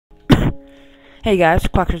Hey guys,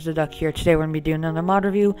 QwackersTheDuck here. Today we're going to be doing another mod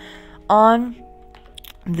review on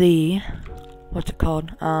the, what's it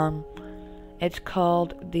called? It's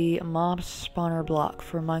called the mob spawner block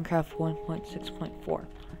for Minecraft 1.6.4.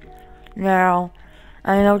 Now,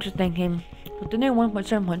 I know what you're thinking, with the new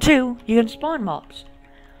 1.7.2, you can spawn mobs.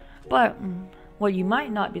 But, what you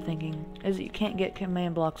might not be thinking is that you can't get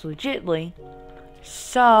command blocks legitly,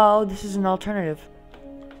 so this is an alternative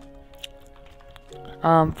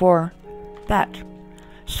for that.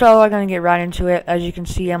 So I'm gonna get right into it. As you can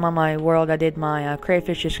see, I'm on my world. I did my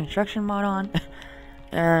crayfish's construction mod on,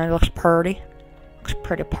 and it looks pretty. Looks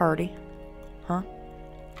pretty party, huh?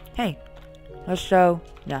 Hey, let's show.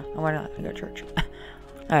 No, why not? I go to church.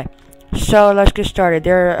 Alright, so let's get started.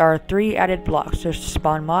 There are 3 added blocks. There's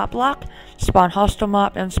spawn mob block, spawn hostile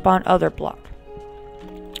mob, and spawn other block.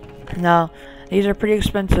 Now, these are pretty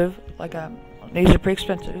expensive. But I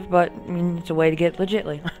mean, it's a way to get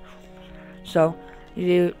legitly. So, you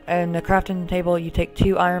do, in the crafting table, you take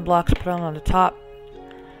 2 iron blocks, put them on the top,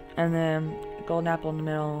 and then golden apple in the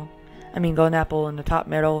middle. Golden apple in the top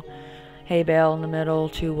middle, hay bale in the middle,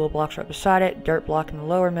 2 wool blocks right beside it, dirt block in the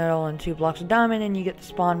lower middle, and 2 blocks of diamond, and you get the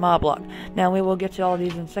spawn mob block. Now, we will get to all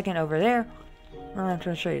these in a second over there. I'm going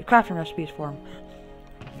to show you the crafting recipes for them.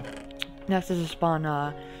 Next is a spawn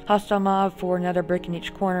hostile mob for nether brick in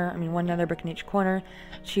each corner. 1 nether brick in each corner,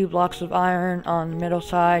 2 blocks of iron on the middle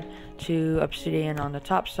side, 2 obsidian on the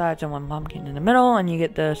top sides, and 1 pumpkin in the middle, and you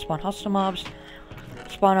get the spawn hostile mobs.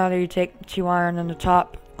 Spawn other, you take 2 iron on the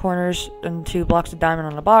top corners and 2 blocks of diamond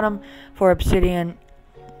on the bottom for obsidian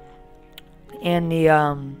in the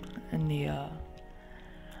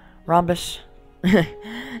rhombus,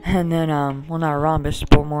 and then well, not a rhombus,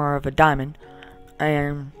 but more of a diamond,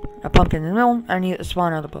 and a pumpkin in the middle, and you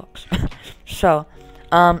spawn other blocks. So,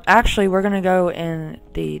 actually, we're gonna go in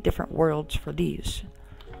the different worlds for these.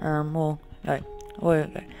 Okay. So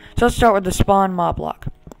let's start with the spawn mob block.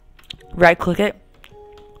 Right click it,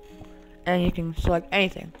 and you can select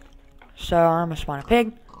anything. So I'm gonna spawn a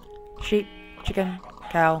pig, sheep, chicken,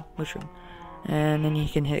 cow, mushroom, and then you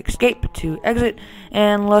can hit escape to exit.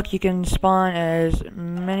 And look, you can spawn as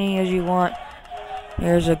many as you want.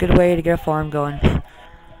 Here's a good way to get a farm going.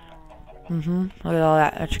 Look at all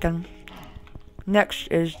that chicken. Next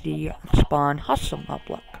is the spawn hostile mob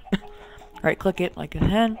block. Right click it like a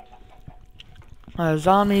hen.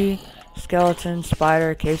 Zombie, skeleton,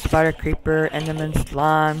 spider, cave spider, creeper, enderman,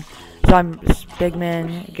 slime,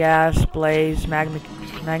 pigman, gas, blaze, magma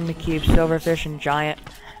cube, silverfish, and giant.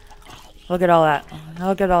 Look at all that.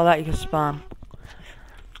 Look at all that you can spawn.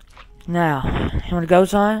 Now, you want to go,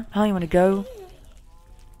 son? How you want to go?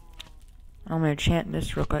 I'm gonna enchant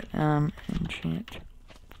this real quick. Enchant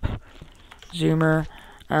zoomer,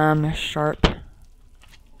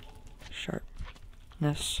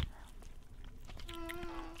 sharpness,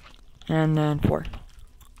 and then 4.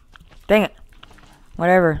 Dang it!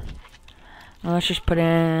 Whatever. Well, let's just put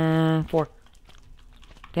in 4.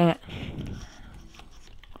 Dang it!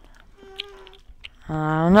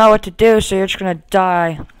 I don't know what to do, so you're just gonna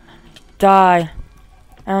die. I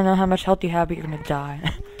don't know how much health you have, but you're gonna die.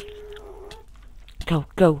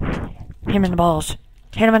 Go. Hit him in the balls.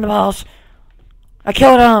 Hit him in the balls. I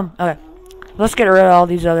killed him. Okay. Let's get rid of all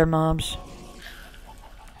these other mobs.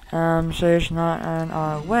 So there's not in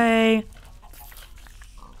our way.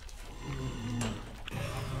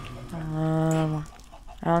 I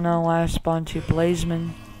don't know why I spawned 2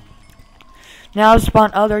 blazemen. Now to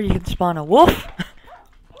spawn other, you can spawn a wolf.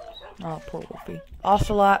 Oh, poor wolfie.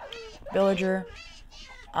 Ocelot, villager,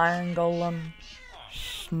 iron golem,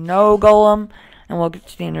 snow golem, and we'll get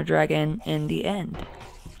to the ender dragon in the end.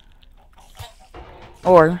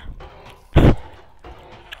 Or,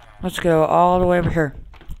 let's go all the way over here.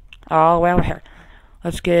 All the way over here.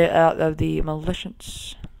 Let's get out of the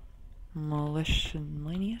malicious. And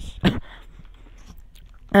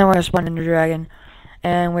we're gonna spawn ender dragon,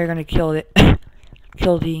 and we're gonna kill it.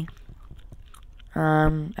 Kill the.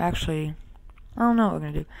 Actually, I don't know what we're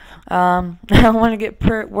gonna do. I want to get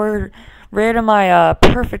rid of my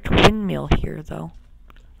perfect windmill here, though.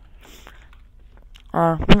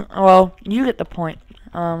 Well, you get the point.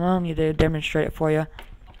 I don't need to demonstrate it for you.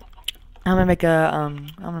 I'm gonna make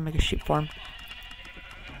a sheep farm.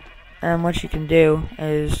 And what you can do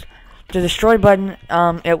is the destroy button.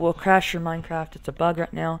 It will crash your Minecraft. It's a bug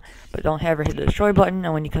right now, but don't ever hit the destroy button.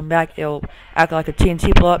 And when you come back, it'll act like a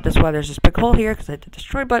TNT blow up. That's why there's this big hole here, because I hit the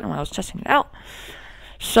destroy button when I was testing it out.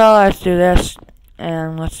 So let's do this,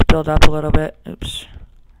 and let's build up a little bit. Oops.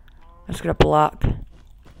 Let's get a block.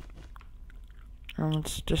 And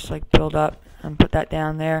let's just build up and put that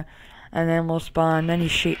down there, and then we'll spawn many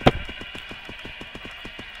sheep.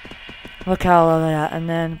 Look how I love that. And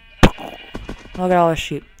then, look at all this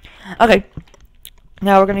shoot. Okay,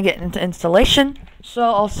 now we're going to get into installation. So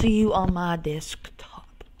I'll see you on my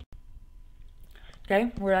desktop.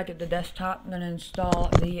 Okay, we're back at the desktop. I'm going to install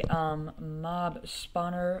the Mob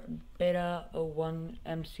Spawner Beta 01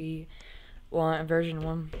 MC version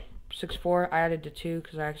 1.64. I added the 2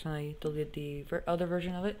 because I accidentally deleted the other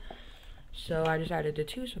version of it. So I just added the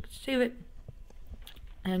 2 so I could save it.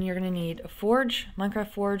 And you're going to need a Forge,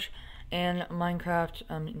 Minecraft Forge, and Minecraft,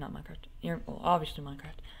 not Minecraft, well, obviously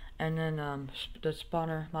Minecraft. And then the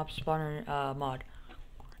spawner, Mob Spawner mod.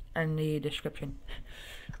 And the description.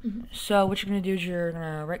 So what you're going to do is you're going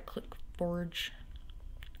to right click Forge.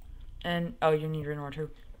 And, oh, you need WinRAR too.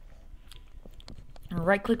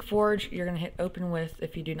 Right click Forge, you're going to hit open with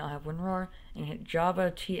if you do not have WinRAR. And hit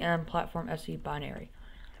Java TM Platform SE Binary.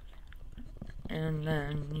 And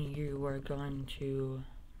then you are going to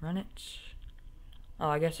run it. Oh,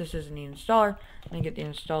 I guess this isn't the installer. Let me get the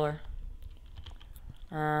installer.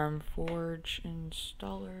 Forge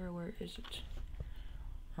installer, where is it?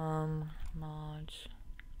 Mods.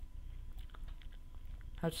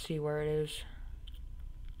 Let's see where it is.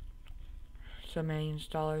 So many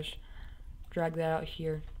installers. Drag that out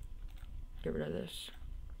here. Get rid of this.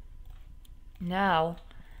 Now,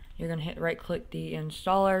 you're going to hit right click the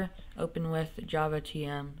installer, open with Java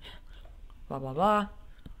TM, blah blah blah.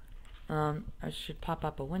 I should pop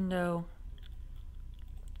up a window.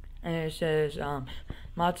 And it says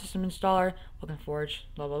mod system installer, looking Forge,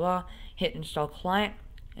 blah blah blah. Hit install client,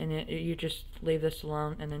 and you just leave this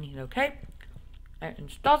alone, and then you hit OK. It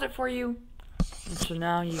installs it for you. And so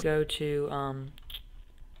now you go to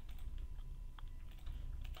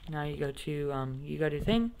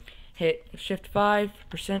thing, hit Shift 5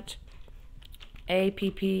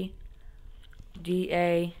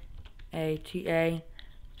 %APPDAATA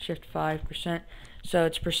Shift 5%. So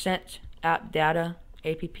it's percent app data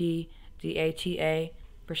APPDATA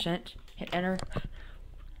 %. Hit enter.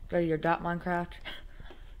 Go to your .minecraft.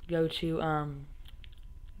 Go to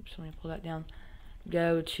oops, let me pull that down.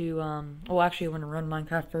 Go to well, actually I want to run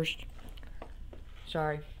Minecraft first.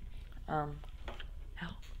 Sorry.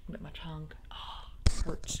 Bit my tongue. Oh,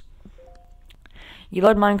 hurts. You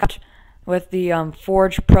load Minecraft with the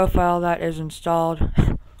Forge profile that is installed.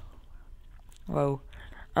 Whoa.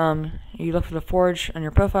 You look for the Forge on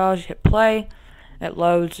your profiles, you hit play. It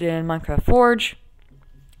loads in Minecraft Forge.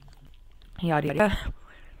 Yada yada.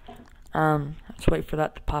 Let's wait for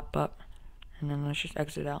that to pop up. And then let's just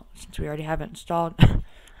exit out since we already have it installed.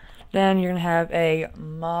 Then you're going to have a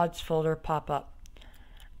mods folder pop up.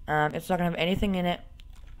 It's not going to have anything in it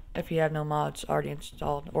if you have no mods already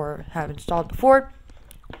installed or have installed before.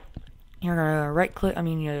 You're going to right click,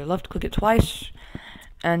 you left click it twice.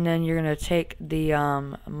 And then you're going to take the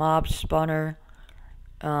Mob Spawner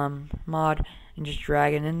mod and just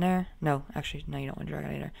drag it in there. No, actually, no, you don't want to drag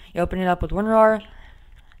it in there. You open it up with WinRAR.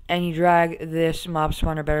 And you drag this Mob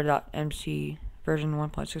Spawner Better.mc version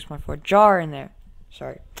 1.6.4 jar in there.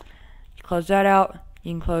 Sorry. You close that out.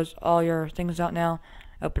 You can close all your things out now.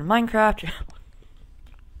 Open Minecraft.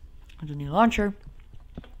 With a new launcher.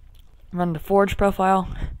 Run the Forge profile.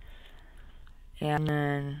 And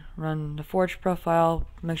then run the Forge profile.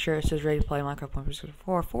 Make sure it says ready to play Minecraft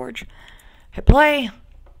 1.6.4 Forge. Hit play.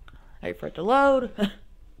 Wait for it to load.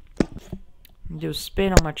 Do a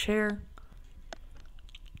spin on my chair.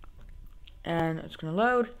 And it's gonna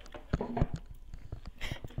load.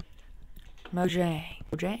 Mojang.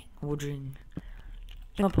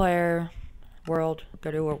 Single player world. Go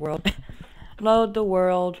to a world. Load the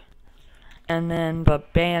world. And then,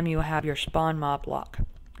 bam, you have your spawn mob block.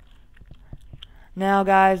 Now,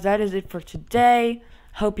 guys, that is it for today.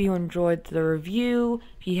 Hope you enjoyed the review.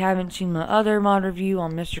 If you haven't seen my other mod review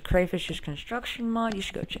on Mr. Crayfish's construction mod, you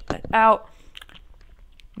should go check that out.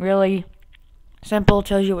 Really simple,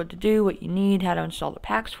 tells you what to do, what you need, how to install the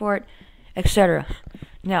packs for it, etc.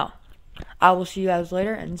 Now, I will see you guys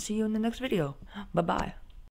later and see you in the next video. Bye-bye.